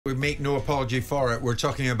We make no apology for it. We're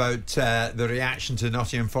talking about the reaction to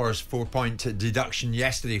Nottingham Forest's 4-point deduction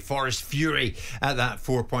yesterday. Forest fury at that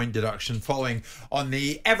 4-point deduction following on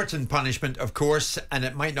the Everton punishment, of course, and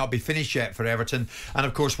it might not be finished yet for Everton. And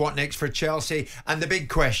of course, what next for Chelsea? And the big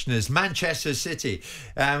question is Manchester City.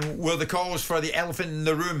 Will the calls for the elephant in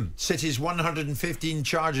the room, City's 115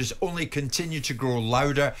 charges, only continue to grow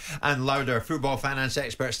louder and louder? Football finance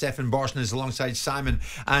expert Stefan Borson is alongside Simon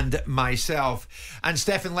and myself. And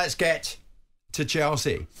Stefan, let's get to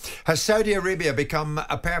Chelsea. Has Saudi Arabia become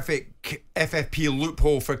a perfect FFP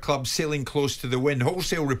loophole for clubs sailing close to the wind?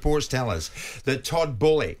 Wholesale reports tell us that Todd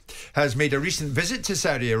Bowley has made a recent visit to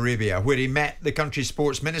Saudi Arabia, where he met the country's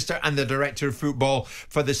sports minister and the director of football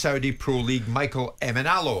for the Saudi Pro League, Michael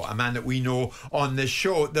Emenalo, a man that we know on this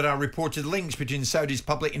show. There are reported links between Saudi's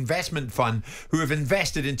public investment fund, who have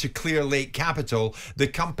invested into Clear Lake Capital, the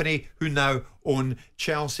company who now own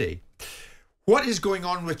Chelsea. What is going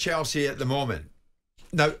on with Chelsea at the moment?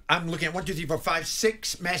 Now, I'm looking at 1, 2, 3, 4, 5,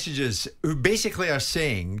 6 messages who basically are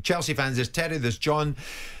saying, Chelsea fans, there's Terry, there's John,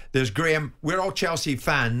 there's Graham, we're all Chelsea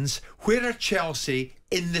fans. Where are Chelsea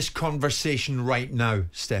in this conversation right now,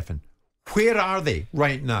 Stefan? Where are they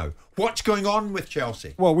right now? What's going on with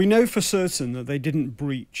Chelsea? Well, we know for certain that they didn't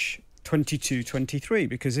breach 22-23,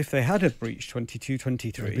 because if they had breached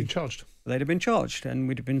 22-23, they'd been charged. They'd have been charged, and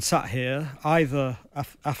we'd have been sat here either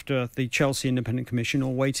after the Chelsea Independent Commission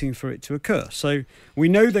or waiting for it to occur. So we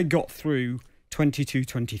know they got through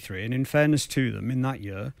 22-23, and in fairness to them, in that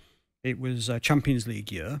year, it was a Champions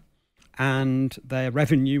League year, and their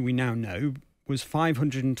revenue, we now know, was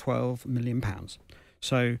 £512 million.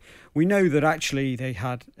 So we know that actually they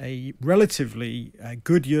had a relatively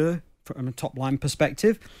good year from a top-line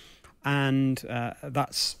perspective, and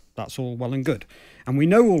that's all well and good. And we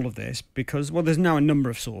know all of this because, well, there's now a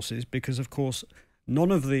number of sources, because, of course,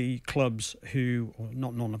 none of the clubs who, or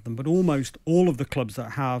not none of them, but almost all of the clubs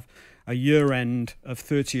that have a year end of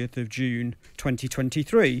 30th of June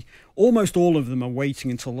 2023, almost all of them are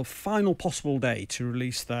waiting until the final possible day to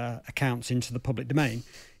release their accounts into the public domain,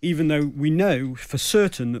 even though we know for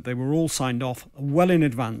certain that they were all signed off well in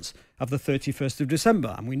advance of the 31st of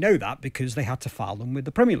December. And we know that because they had to file them with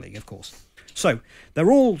the Premier League, of course. So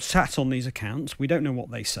they're all sat on these accounts. We don't know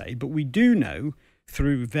what they say, but we do know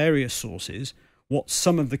through various sources what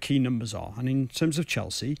some of the key numbers are. And in terms of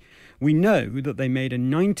Chelsea, we know that they made a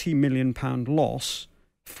 £90 million loss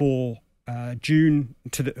for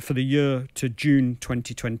for the year to June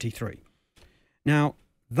 2023. Now,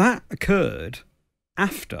 that occurred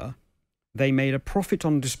after they made a profit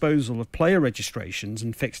on disposal of player registrations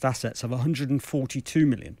and fixed assets of £142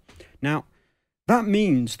 million. Now, that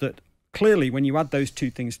means that clearly, when you add those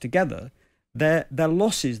two things together, their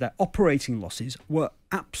losses, their operating losses, were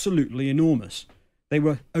absolutely enormous. They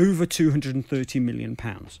were over £230 million.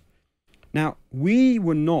 Now, we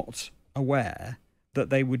were not aware that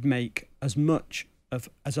they would make as much as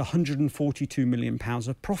 £142 million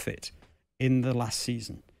of profit in the last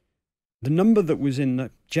season. The number that was in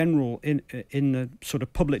the general, in the sort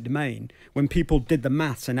of public domain, when people did the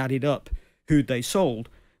maths and added up who they sold,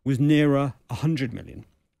 was nearer 100 million.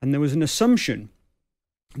 And there was an assumption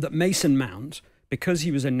that Mason Mount, because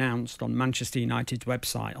he was announced on Manchester United's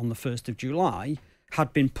website on the 1st of July,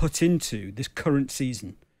 had been put into this current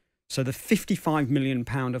season. So the £55 million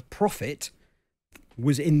of profit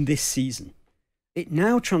was in this season. It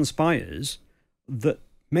now transpires that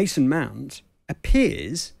Mason Mount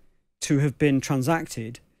appears to have been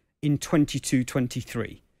transacted in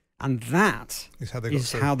 22-23. And that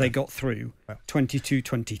is how they got through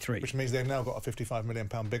 22-23. Which means they've now got a £55 million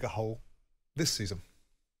bigger hole this season.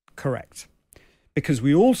 Correct. Because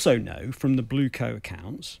we also know from the Blue Co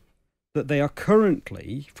accounts that they are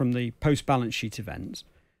currently, from the post-balance sheet events,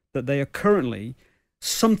 that they are currently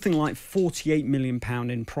something like £48 million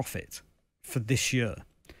in profit for this year.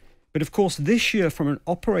 But of course, this year, from an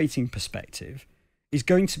operating perspective, is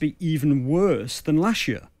going to be even worse than last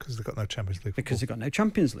year. Because they've got no Champions League. Because they've got no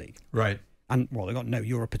Champions League. Right. And, well, they've got no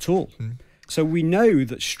Europe at all. So we know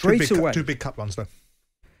that straight away... Two big cup runs, though.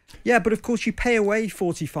 Yeah, but of course you pay away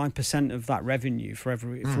 45% of that revenue for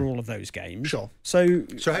all of those games. Sure. So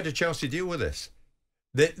how did Chelsea deal with this?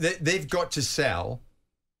 They've got to sell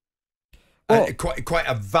quite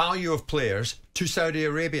a value of players to Saudi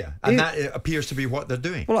Arabia, and that appears to be what they're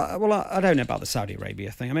doing. Well, I don't know about the Saudi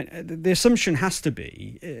Arabia thing. I mean, the assumption has to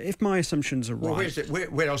be, if my assumptions are right...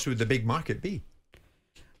 Where else would the big market be?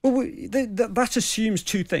 Well, that assumes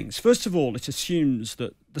two things. First of all, it assumes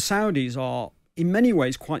that the Saudis are, in many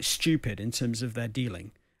ways, quite stupid in terms of their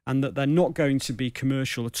dealing, and that they're not going to be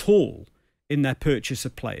commercial at all in their purchase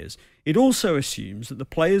of players. It also assumes that the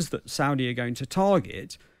players that Saudi are going to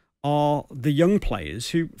target are the young players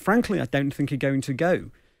who, frankly, I don't think are going to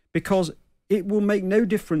go, because it will make no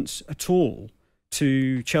difference at all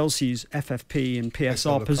to Chelsea's FFP and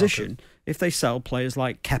PSR position if they sell players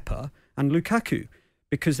like Kepa and Lukaku,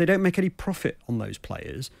 because they don't make any profit on those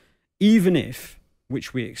players, even if,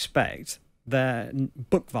 which we expect, their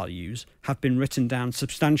book values have been written down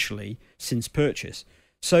substantially since purchase.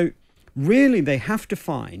 So really they have to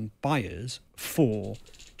find buyers for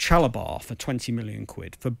Chalabar for 20 million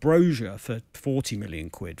quid, for Brozier for 40 million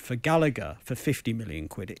quid, for Gallagher for 50 million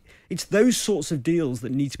quid. It's those sorts of deals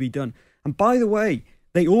that need to be done. And by the way,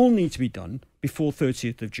 they all need to be done before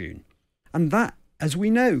 30th of June. And that, as we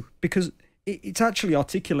know, because it's actually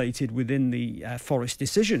articulated within the Forest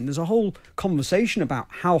decision. There's a whole conversation about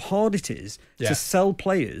how hard it is to sell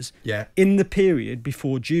players in the period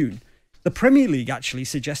before June. The Premier League actually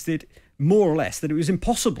suggested more or less that it was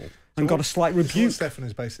impossible and got a slight rebuke. What Stefan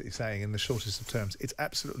is basically saying, in the shortest of terms, it's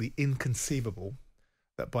absolutely inconceivable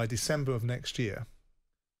that by December of next year,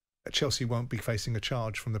 that Chelsea won't be facing a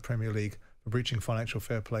charge from the Premier League for breaching financial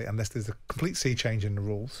fair play unless there's a complete sea change in the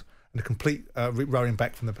rules and a complete rowing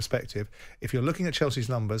back from the perspective. If you're looking at Chelsea's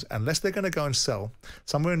numbers, unless they're going to go and sell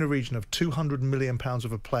somewhere in the region of £200 million worth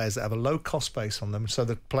of players that have a low cost base on them, so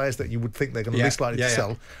the players that you would think they're going to least likely to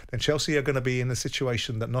sell, then Chelsea are going to be in the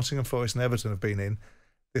situation that Nottingham Forest and Everton have been in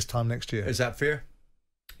this time next year. Is that fair?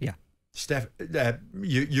 Yeah. Steph,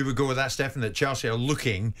 you would go with that, Stefan, that Chelsea are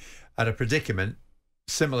looking at a predicament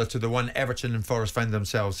similar to the one Everton and Forest found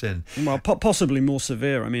themselves in. Well, possibly more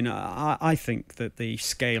severe. I mean, I think that the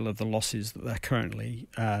scale of the losses that they're currently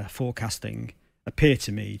forecasting appear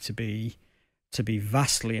to me to be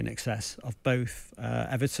vastly in excess of both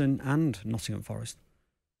Everton and Nottingham Forest.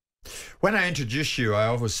 When I introduce you, I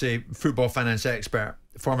always say football finance expert,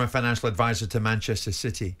 former financial advisor to Manchester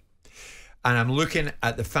City. And I'm looking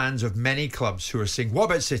at the fans of many clubs who are saying, what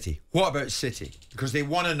about City? What about City? Because they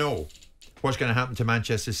want to know what's going to happen to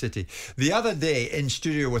Manchester City. The other day in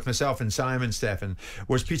studio with myself and Simon, Stefan,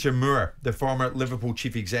 was Peter Moore, the former Liverpool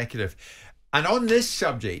chief executive. And on this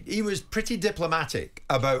subject, he was pretty diplomatic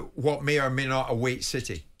about what may or may not await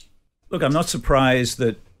City. Look, I'm not surprised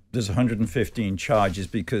that there's 115 charges,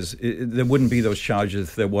 because there wouldn't be those charges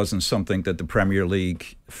if there wasn't something that the Premier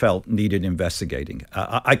League felt needed investigating.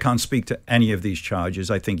 I can't speak to any of these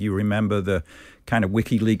charges. I think you remember the kind of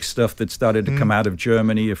WikiLeaks stuff that started to come out of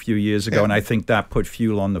Germany a few years ago, and I think that put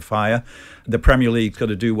fuel on the fire. The Premier League's got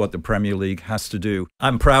to do what the Premier League has to do.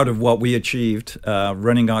 I'm proud of what we achieved,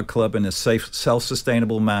 running our club in a safe,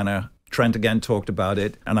 self-sustainable manner. Trent again talked about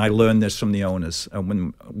it, and I learned this from the owners.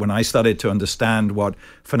 And when I started to understand what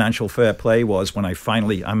financial fair play was,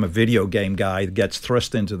 I'm a video game guy that gets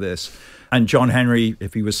thrust into this. And John Henry,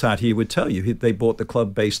 if he was sat here, would tell you they bought the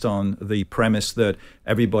club based on the premise that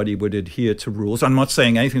everybody would adhere to rules. I'm not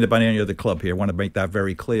saying anything about any other club here. I want to make that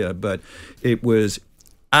very clear. But it was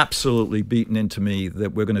absolutely beaten into me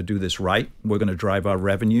that we're going to do this right. We're going to drive our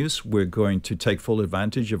revenues. We're going to take full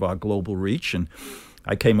advantage of our global reach. And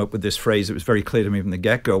I came up with this phrase. It was very clear to me from the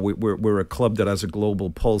get-go. We're a club that has a global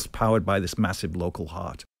pulse powered by this massive local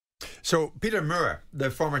heart. So Peter Moore,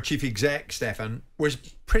 the former chief exec, Stefan, was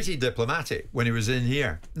pretty diplomatic when he was in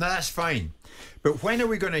here. Now, that's fine. But when are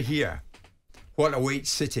we going to hear what awaits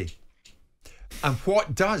City? And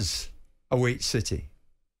what does await City?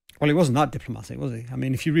 Well, he wasn't that diplomatic, was he? I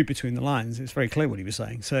mean, if you read between the lines, it's very clear what he was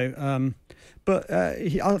saying. So,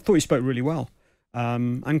 I thought he spoke really well.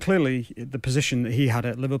 And clearly, the position that he had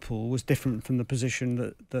at Liverpool was different from the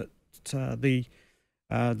position that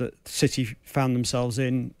City found themselves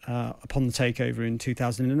in upon the takeover in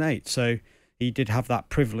 2008. So he did have that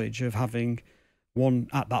privilege of having one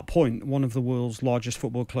of the world's largest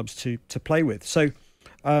football clubs to play with. So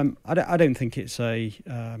I don't think it's a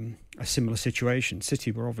similar situation.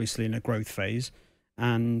 City were obviously in a growth phase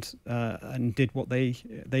and did what they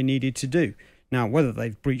needed to do. Now, whether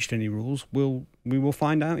they've breached any rules, we will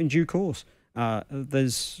find out in due course.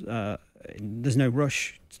 There's no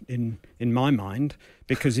rush in my mind,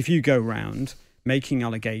 because if you go round making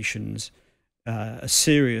allegations as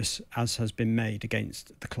serious as has been made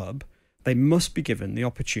against the club, they must be given the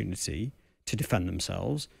opportunity to defend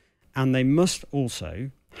themselves, and they must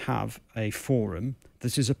also have a forum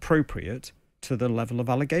that is appropriate to the level of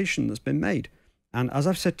allegation that's been made. And as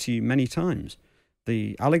I've said to you many times,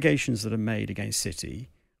 the allegations that are made against City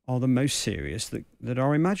are the most serious that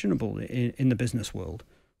are imaginable in the business world.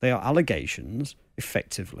 They are allegations,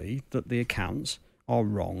 effectively, that the accounts are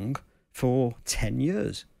wrong for 10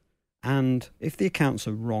 years. And if the accounts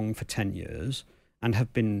are wrong for 10 years and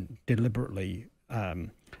have been deliberately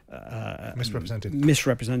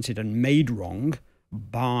misrepresented and made wrong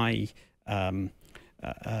by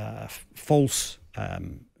false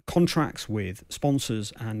contracts with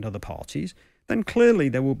sponsors and other parties, then clearly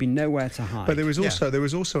there will be nowhere to hide. But there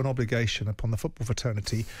is also an obligation upon the football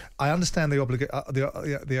fraternity. I understand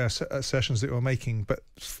the assertions that you're making, but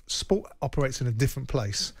sport operates in a different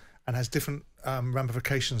place and has different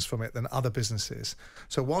ramifications from it than other businesses.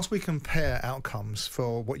 So whilst we compare outcomes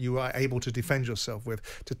for what you are able to defend yourself with,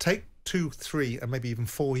 to take 2, 3, and maybe even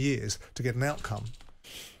 4 years to get an outcome,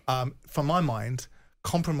 from my mind,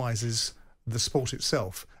 compromises the sport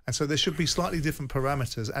itself. And so there should be slightly different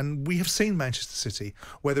parameters. And we have seen Manchester City,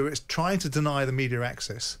 whether it's trying to deny the media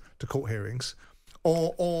access to court hearings,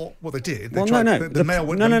 or well, they did. The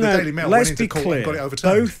Daily Mail went into court and got it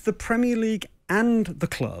overturned. Both the Premier League and the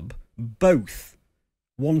club both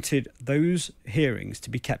wanted those hearings to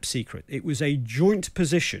be kept secret. It was a joint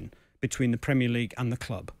position between the Premier League and the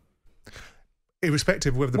club.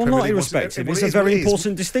 Irrespective of whether the Premier League irrespective. It's a very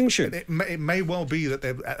important distinction. It may well be that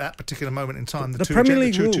at that particular moment in time, the two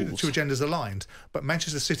agendas aligned. But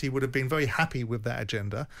Manchester City would have been very happy with that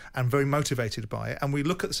agenda and very motivated by it. And we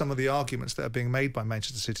look at some of the arguments that are being made by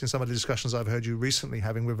Manchester City and some of the discussions I've heard you recently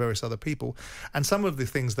having with various other people. And some of the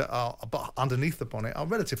things that are underneath the bonnet are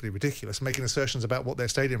relatively ridiculous, making assertions about what their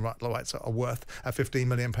stadium rights are worth at £15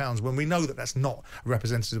 million when we know that that's not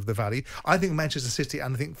representative of the value. I think Manchester City,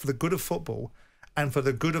 and I think for the good of football, and for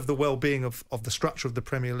the good of the well-being of the structure of the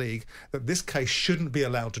Premier League, that this case shouldn't be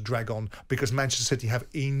allowed to drag on because Manchester City have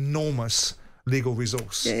enormous legal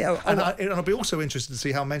resource. I'll be also interested to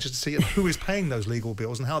see how Manchester City, who is paying those legal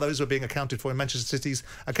bills and how those are being accounted for in Manchester City's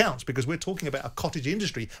accounts, because we're talking about a cottage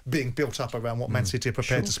industry being built up around what Man City are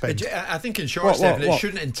prepared to spend. I think in short, Stephen, it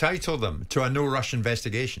shouldn't entitle them to a no-rush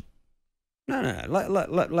investigation. No.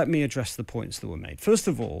 Let me address the points that were made. First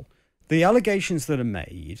of all, the allegations that are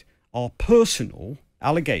made are personal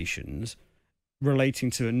allegations relating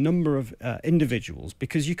to a number of individuals,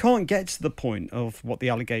 because you can't get to the point of what the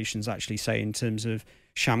allegations actually say in terms of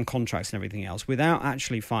sham contracts and everything else without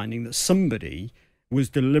actually finding that somebody was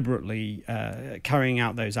deliberately carrying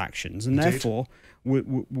out those actions and Indeed. Therefore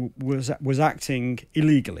was acting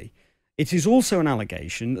illegally. It is also an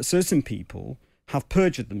allegation that certain people have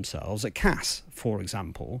perjured themselves at CAS, for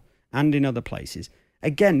example, and in other places.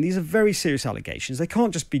 Again, these are very serious allegations. They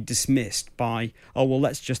can't just be dismissed by,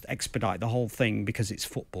 let's just expedite the whole thing because it's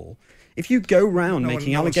football. If you go round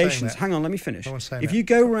making allegations... Hang on, let me finish. If you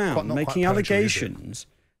go round making allegations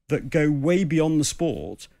that go way beyond the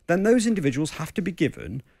sport, then those individuals have to be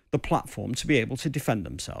given the platform to be able to defend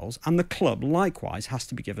themselves, and the club likewise has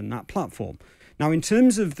to be given that platform. Now, in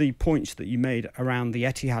terms of the points that you made around the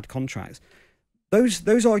Etihad contracts,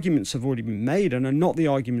 those arguments have already been made and are not the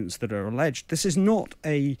arguments that are alleged. This is not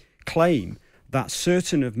a claim that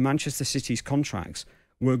certain of Manchester City's contracts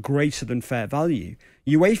were greater than fair value.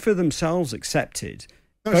 UEFA themselves accepted,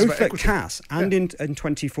 both at CAS and in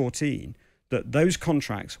 2014, that those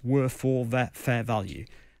contracts were for their fair value.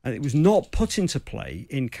 And it was not put into play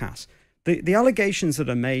in CAS. The allegations that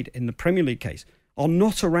are made in the Premier League case are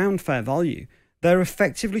not around fair value. They're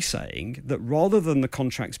effectively saying that rather than the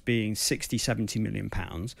contracts being £60-70 million,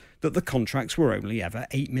 that the contracts were only ever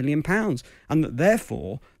 £8 million, and that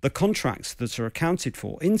therefore the contracts that are accounted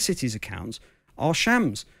for in City's accounts are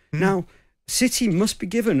shams. Now, City must be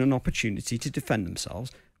given an opportunity to defend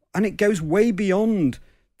themselves, and it goes way beyond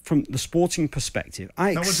from the sporting perspective.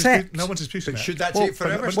 I accept... No one's disputing that. Should that take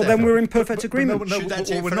forever, Well, then we're in perfect agreement. Should that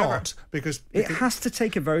take forever? Not, because it has to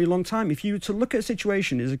take a very long time. If you were to look at a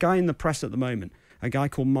situation, there's a guy in the press at the moment, a guy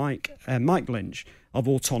called Mike Lynch of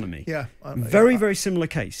Autonomy. Very similar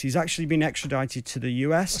case. He's actually been extradited to the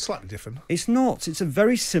US. Slightly different. It's not. It's a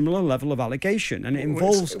very similar level of allegation, and it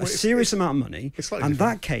involves a serious amount of money. And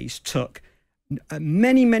that case took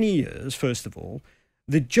many years, first of all.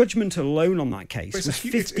 The judgment alone on that case was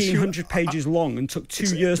 1,500 pages long and took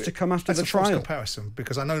 2 years to come after the trial. That's a false comparison,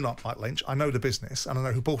 because I know not Mike Lynch. I know the business, and I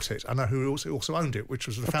know who bought it. I know who also owned it, which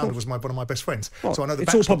was the founder was one of my best friends. Well, so I know the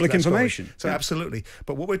it's all public information. Story. So absolutely.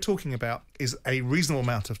 But what we're talking about is a reasonable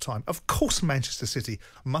amount of time. Of course, Manchester City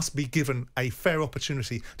must be given a fair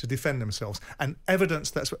opportunity to defend themselves, and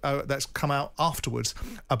evidence that's come out afterwards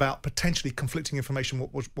about potentially conflicting information,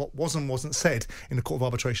 what was and wasn't said in the Court of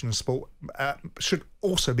Arbitration and Sport, should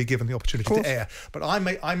also be given the opportunity to air. But I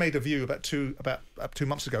made a view about 2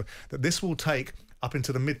 months ago that this will take up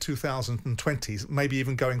into the mid-2020s, maybe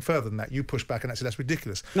even going further than that. You pushed back and said that's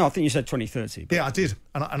ridiculous. No, I think you said 2030. Yeah, I did.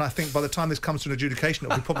 And I think by the time this comes to an adjudication,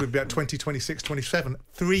 it'll be probably about 2026, 27.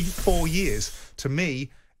 3-4 years, to me,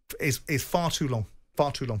 is far too long.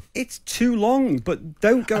 Far too long. It's too long, but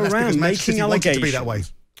don't go around making allegations. To be that way.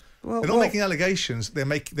 They're not making allegations.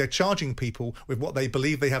 They're charging people with what they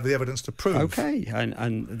believe they have the evidence to prove. Okay,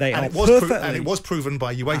 and they and are it was perfectly... and it was proven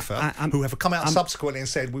by UEFA, who have come out subsequently and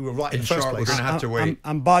said we were right in the first place. We're going to have to wait.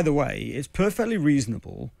 And by the way, it's perfectly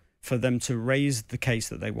reasonable for them to raise the case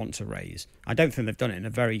that they want to raise. I don't think they've done it in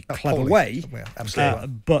a very clever way. Yeah, absolutely.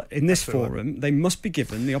 But in this forum, they must be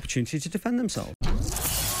given the opportunity to defend themselves.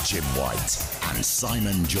 Jim White and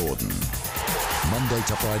Simon Jordan. Monday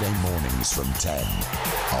to Friday mornings from 10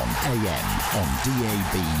 on AM, on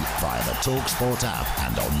DAB, via the talkSPORT app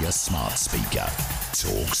and on your smart speaker.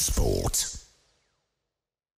 talkSPORT.